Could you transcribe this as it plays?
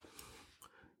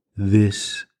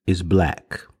This is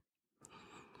Black.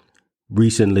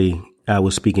 Recently, I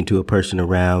was speaking to a person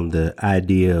around the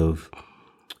idea of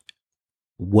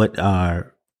what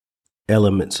our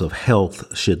elements of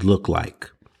health should look like.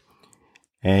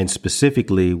 And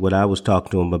specifically, what I was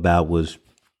talking to him about was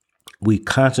we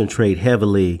concentrate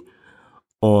heavily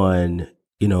on,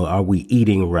 are we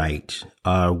eating right?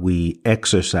 Are we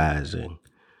exercising?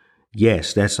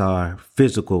 Yes, that's our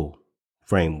physical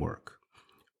framework.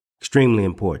 Extremely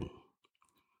important.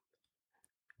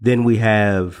 Then we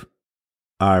have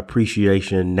our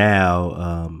appreciation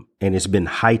now, and it's been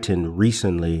heightened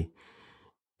recently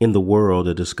in the world,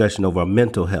 a discussion over our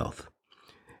mental health.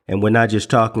 And we're not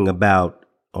just talking about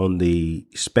on the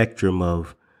spectrum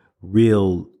of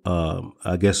real,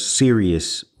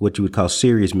 serious, what you would call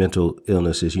serious mental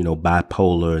illnesses,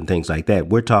 bipolar and things like that.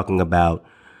 We're talking about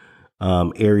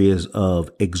areas of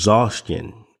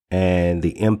exhaustion and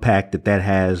the impact that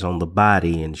has on the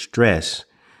body and stress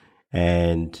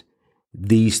and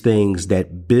these things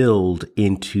that build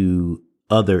into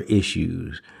other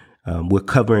issues. We're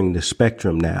covering the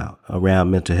spectrum now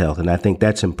around mental health, and I think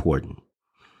that's important.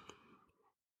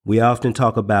 We often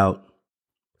talk about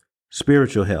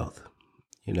spiritual health.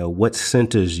 What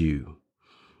centers you?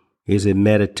 Is it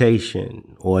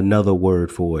meditation, or another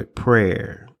word for it,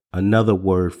 prayer? Another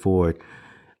word for it,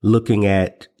 looking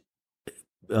at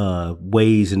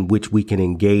ways in which we can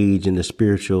engage in the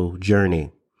spiritual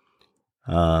journey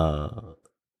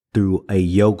through a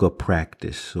yoga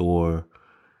practice or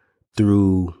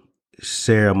through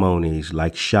ceremonies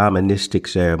like shamanistic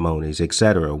ceremonies,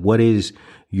 etc. What is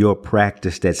your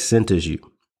practice that centers you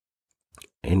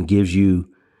and gives you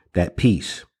that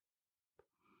peace?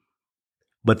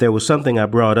 But there was something I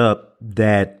brought up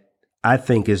that I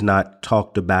think is not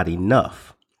talked about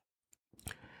enough,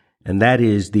 and that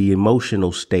is the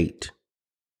emotional state.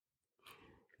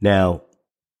 Now,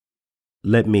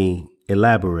 let me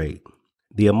elaborate.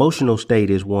 The emotional state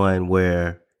is one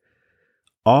where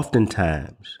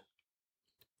oftentimes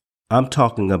I'm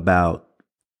talking about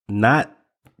not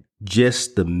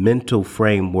just the mental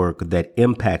framework that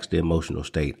impacts the emotional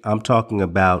state. I'm talking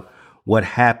about what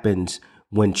happens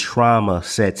when trauma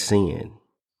sets in,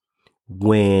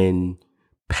 when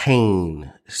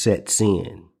pain sets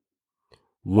in,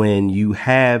 when you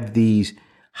have these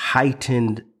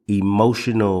heightened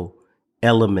emotional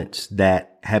elements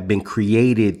that have been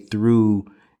created through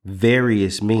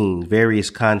various means,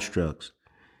 various constructs,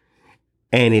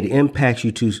 and it impacts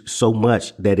you so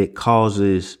much that it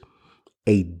causes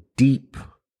a deep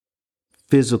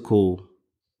physical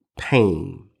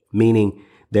pain, meaning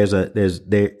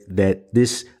that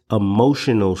this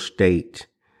emotional state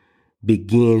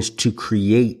begins to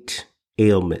create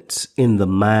ailments in the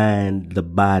mind, the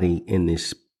body, and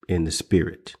the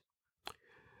spirit.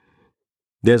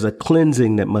 There's a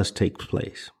cleansing that must take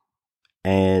place.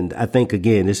 And I think,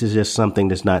 again, this is just something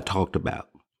that's not talked about.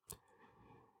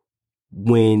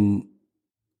 When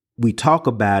we talk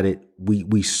about it,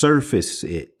 we surface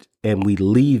it and we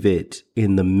leave it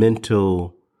in the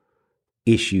mental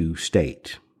issue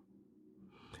state.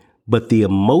 But the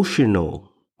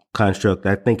emotional construct,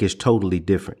 I think, is totally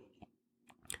different.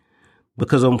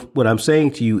 Because what I'm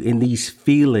saying to you, in these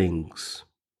feelings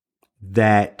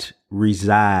that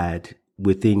reside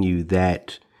within you,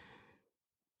 that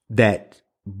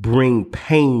bring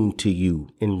pain to you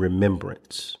in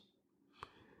remembrance,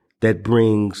 that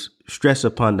brings stress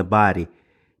upon the body,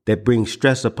 that brings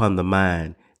stress upon the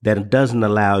mind, that doesn't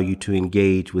allow you to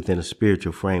engage within a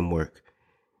spiritual framework.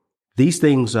 These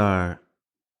things are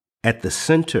at the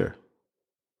center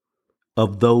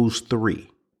of those three.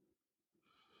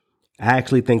 I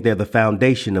actually think they're the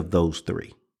foundation of those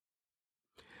three.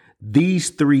 These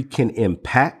three can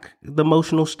impact the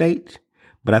emotional state,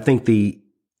 but I think the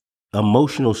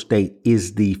emotional state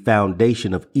is the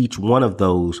foundation of each one of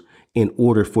those in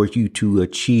order for you to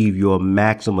achieve your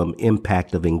maximum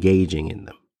impact of engaging in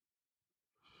them.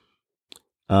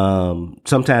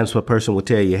 Sometimes a person will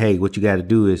tell you, hey, what you got to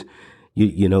do is,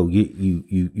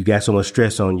 you got so much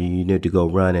stress on you, you need to go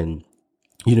run and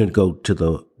you need to go to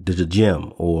the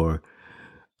gym, or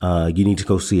you need to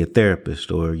go see a therapist,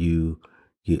 or you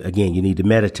need to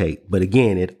meditate. But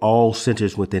again, it all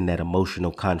centers within that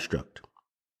emotional construct.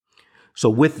 So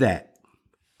with that,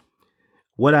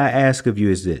 what I ask of you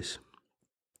is this.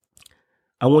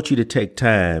 I want you to take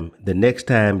time the next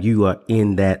time you are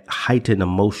in that heightened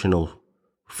emotional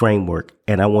framework,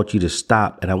 and I want you to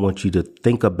stop and I want you to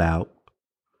think about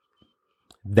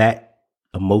that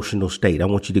emotional state. I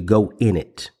want you to go in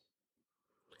it.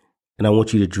 And I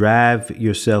want you to drive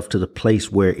yourself to the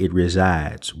place where it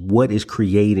resides. What is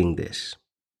creating this?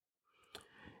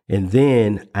 And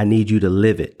then I need you to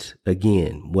live it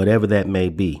again, whatever that may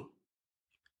be.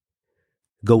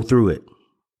 Go through it.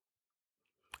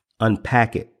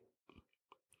 Unpack it.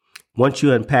 Once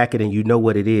you unpack it and you know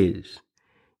what it is,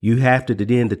 you have to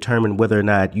then determine whether or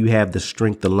not you have the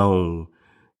strength alone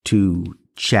to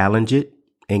challenge it,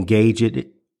 engage it,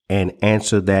 and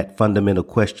answer that fundamental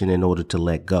question in order to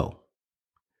let go.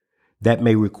 That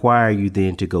may require you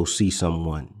then to go see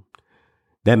someone.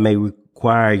 That may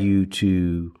require you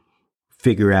to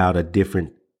figure out a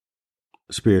different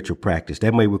spiritual practice.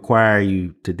 That may require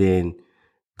you to then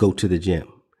go to the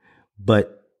gym.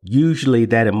 But usually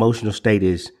that emotional state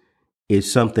is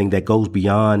something that goes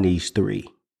beyond these three,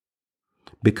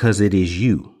 because it is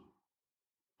you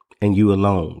and you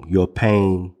alone, your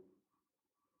pain,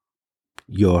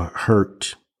 your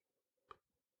hurt,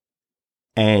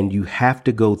 and you have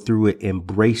to go through it,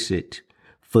 embrace it,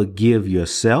 forgive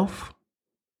yourself,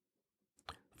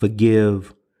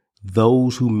 forgive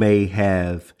those who may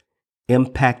have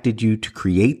impacted you to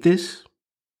create this,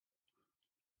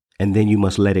 and then you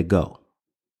must let it go.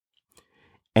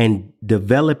 And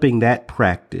developing that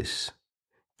practice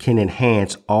can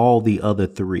enhance all the other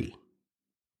three.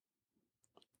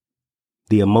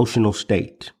 The emotional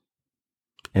state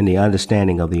and the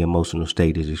understanding of the emotional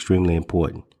state is extremely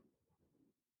important.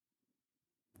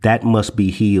 That must be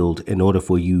healed in order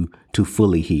for you to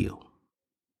fully heal.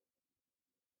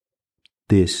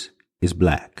 This is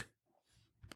Black.